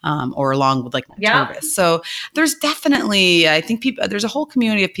purse or along with my service. So there's definitely, I think there's a whole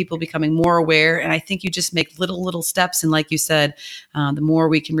community of people becoming more aware. And I think you just make little steps. And like you said, the more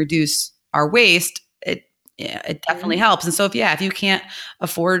we can reduce our waste, it definitely helps. And so if you can't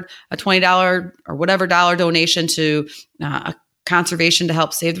afford a $20 or whatever dollar donation to a conservation to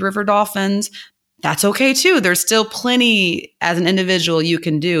help save the river dolphins, that's okay too. There's still plenty as an individual you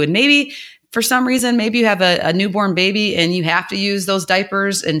can do. And maybe for some reason, maybe you have a newborn baby and you have to use those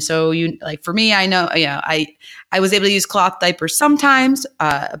diapers. And so for me, I know, I was able to use cloth diapers sometimes,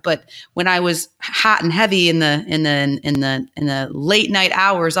 but when I was hot and heavy in the late night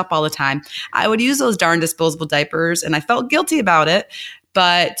hours up all the time, I would use those darn disposable diapers, and I felt guilty about it.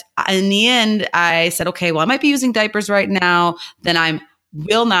 But in the end, I said, okay, well, I might be using diapers right now. Then I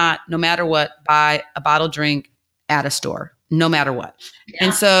will not, no matter what, buy a bottled drink at a store. No matter what.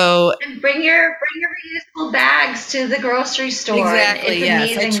 Yeah. And bring your reusable bags to the grocery store. Exactly.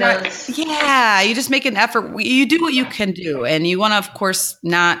 It's amazing. You just make an effort. You do what you can do. And you want to, of course,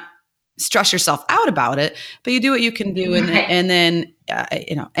 not stress yourself out about it, but you do what you can do. And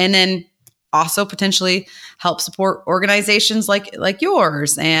then also potentially help support organizations like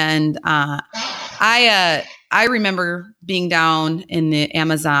yours. And I remember being down in the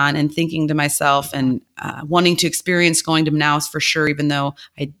Amazon and thinking to myself and wanting to experience going to Manaus for sure, even though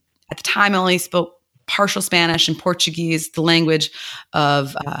at the time I only spoke partial Spanish and Portuguese, the language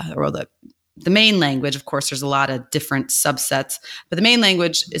of, the main language. Of course, there's a lot of different subsets, but the main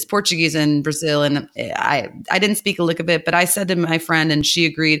language is Portuguese in Brazil. And I didn't speak a lick of it, but I said to my friend, and she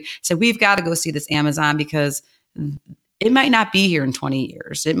agreed, said, we've got to go see this Amazon because it might not be here in 20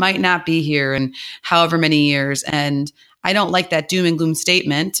 years. It might not be here in however many years. And I don't like that doom and gloom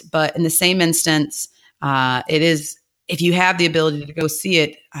statement, but in the same instance, it is, if you have the ability to go see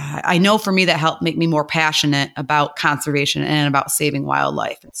it, I know for me that helped make me more passionate about conservation and about saving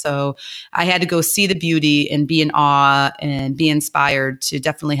wildlife. So I had to go see the beauty and be in awe and be inspired to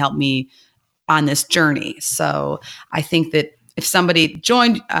definitely help me on this journey. So I think that if somebody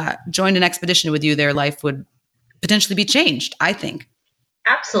joined an expedition with you, their life would potentially be changed, I think.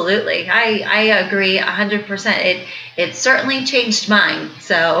 Absolutely. I agree 100%. It certainly changed mine.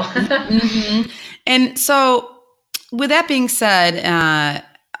 So. Mm-hmm. And so with that being said,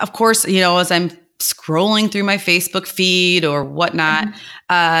 of course, as I'm scrolling through my Facebook feed or whatnot,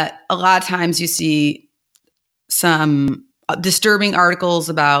 a lot of times you see some disturbing articles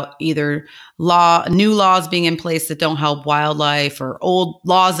about either new laws being in place that don't help wildlife, or old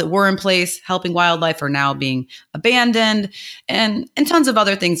laws that were in place helping wildlife are now being abandoned, and tons of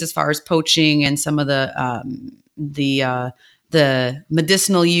other things as far as poaching and some of the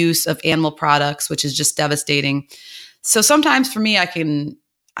medicinal use of animal products, which is just devastating. So sometimes for me,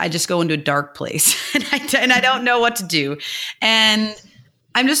 I just go into a dark place and I don't know what to do. And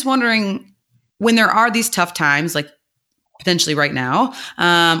I'm just wondering, when there are these tough times, like potentially right now,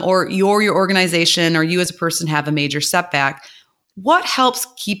 or your organization or you as a person have a major setback, what helps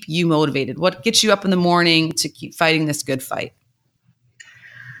keep you motivated? What gets you up in the morning to keep fighting this good fight?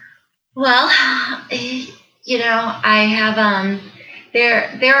 Well, I have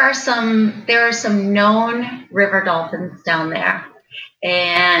there are some known river dolphins down there,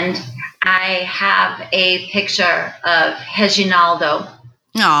 and I have a picture of Reginaldo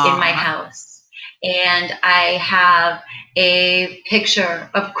in my house, and I have a picture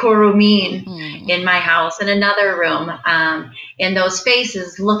of Kurumin in my house in another room. And those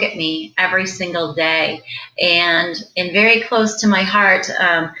faces look at me every single day. And very close to my heart,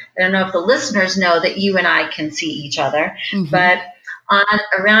 I don't know if the listeners know that you and I can see each other, but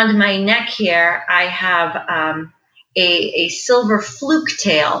around my neck here, I have a silver fluke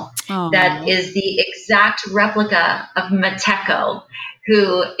tail that is the exact replica of Mateko,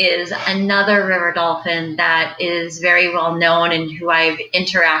 who is another river dolphin that is very well known and who I've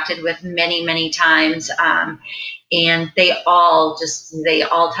interacted with many, many times. And they all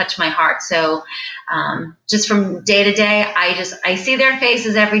touch my heart. So just from day to day, I see their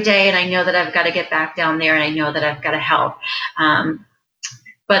faces every day, and I know that I've got to get back down there, and I know that I've got to help.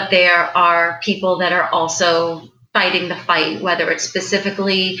 But there are people that are also fighting the fight, whether it's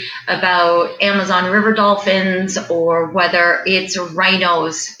specifically about Amazon river dolphins, or whether it's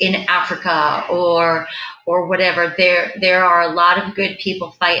rhinos in Africa, or whatever. There are a lot of good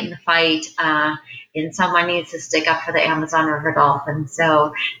people fighting the fight, and someone needs to stick up for the Amazon river dolphin.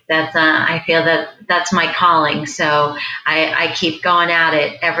 So that's I feel that's my calling. So I keep going at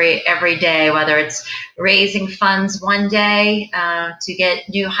it every day, whether it's raising funds one day to get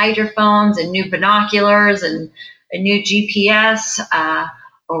new hydrophones and new binoculars and a new GPS,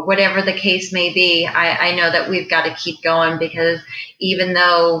 or whatever the case may be. I know that we've got to keep going, because even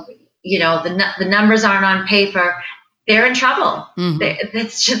though, the numbers aren't on paper, they're in trouble.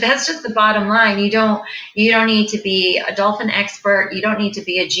 That's just the bottom line. You don't need to be a dolphin expert. You don't need to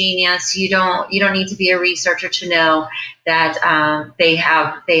be a genius. You don't need to be a researcher to know that they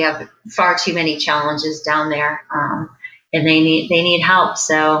have far too many challenges down there, and they need help.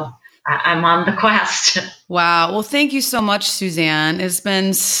 So I'm on the quest. Wow. Well, thank you so much, Suzanne. It's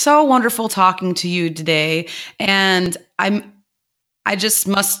been so wonderful talking to you today. And I just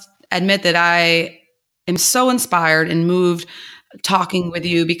must admit that I am so inspired and moved talking with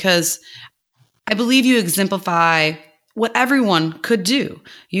you, because I believe you exemplify what everyone could do.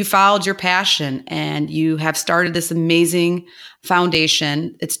 You followed your passion, and you have started this amazing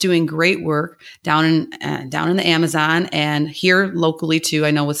foundation. It's doing great work down in the Amazon, and here locally too.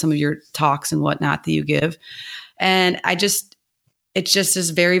 I know with some of your talks and whatnot that you give, and it just is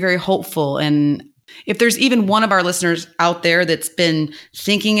very, very hopeful. And if there's even one of our listeners out there that's been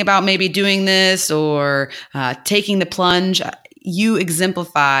thinking about maybe doing this or taking the plunge, you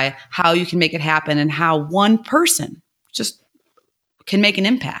exemplify how you can make it happen, and how one person just can make an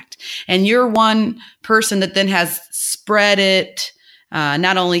impact. And you're one person that then has spread it,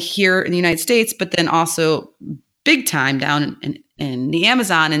 not only here in the United States, but then also big time down in the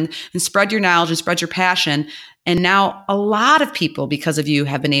Amazon, and spread your knowledge and spread your passion. And now a lot of people, because of you,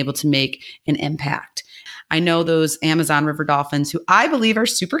 have been able to make an impact. I know those Amazon river dolphins, who I believe are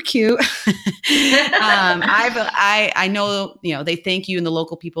super cute. I know, they thank you, and the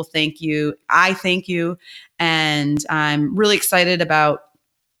local people thank you. I thank you. And I'm really excited about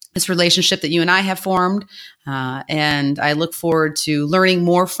this relationship that you and I have formed. And I look forward to learning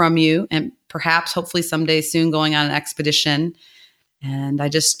more from you, and perhaps hopefully someday soon going on an expedition. And I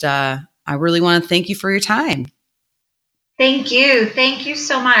really want to thank you for your time. Thank you. Thank you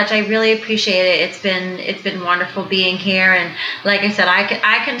so much. I really appreciate it. It's been wonderful being here. And like I said,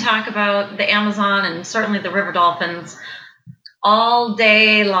 I can talk about the Amazon and certainly the river dolphins all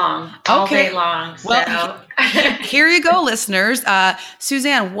day long. All day long. So. Well, here you go, listeners.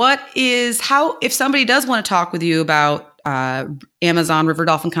 Suzanne, if somebody does want to talk with you about Amazon River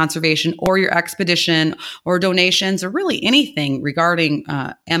Dolphin Conservation or your expedition or donations or really anything regarding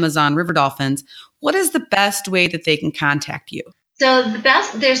Amazon River Dolphins, what is the best way that they can contact you? So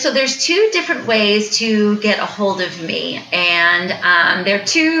there's two different ways to get a hold of me, and they're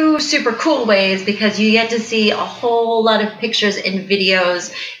two super cool ways because you get to see a whole lot of pictures and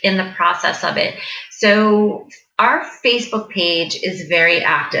videos in the process of it. So our Facebook page is very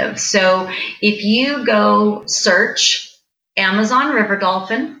active. So if you go search Amazon River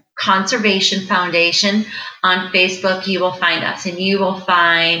Dolphin Conservation Foundation on Facebook, you will find us, and you will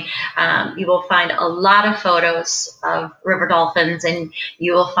find a lot of photos of river dolphins, and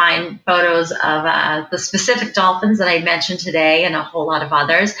you will find photos of the specific dolphins that I mentioned today, and a whole lot of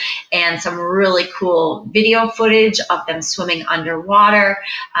others, and some really cool video footage of them swimming underwater,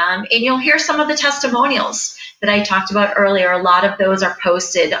 and you'll hear some of the testimonials that I talked about earlier. A lot of those are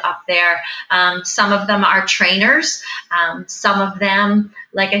posted up there. Some of them are trainers. Some of them,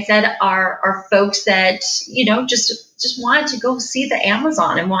 like I said, are folks that, just wanted to go see the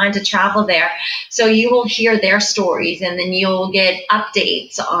Amazon and wanted to travel there. So you will hear their stories, and then you'll get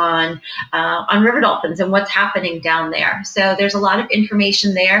updates on river dolphins and what's happening down there. So there's a lot of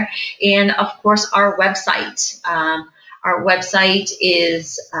information there. And of course, our website. Our website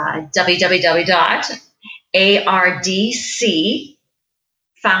is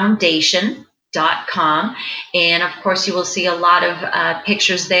www.ardcfoundation.com. And of course, you will see a lot of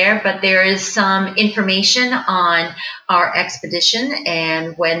pictures there, but there is some information on our expedition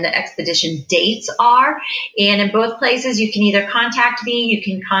and when the expedition dates are. And in both places, you can either contact me, you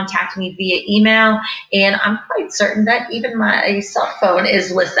can contact me via email, and I'm quite certain that even my cell phone is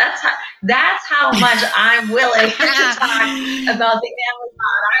listed. That's how much I'm willing to talk about the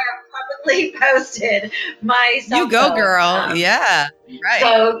Amazon. I have publicly posted my cell phone. You go, girl. Yeah. Right.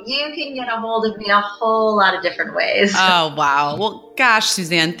 So you can get a hold of me a whole lot of different ways. Oh, wow. Well, gosh,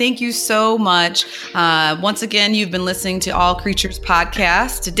 Suzanne, thank you so much. Once again, you've been listening to All Creatures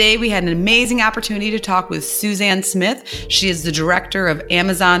Podcast. Today, we had an amazing opportunity to talk with Suzanne Smith. She is the director of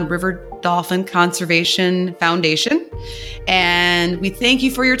Amazon River Dolphin Conservation Foundation. And we thank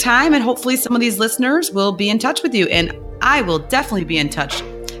you for your time. And hopefully some of these listeners will be in touch with you. And I will definitely be in touch.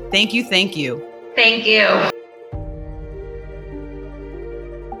 Thank you. Thank you. Thank you.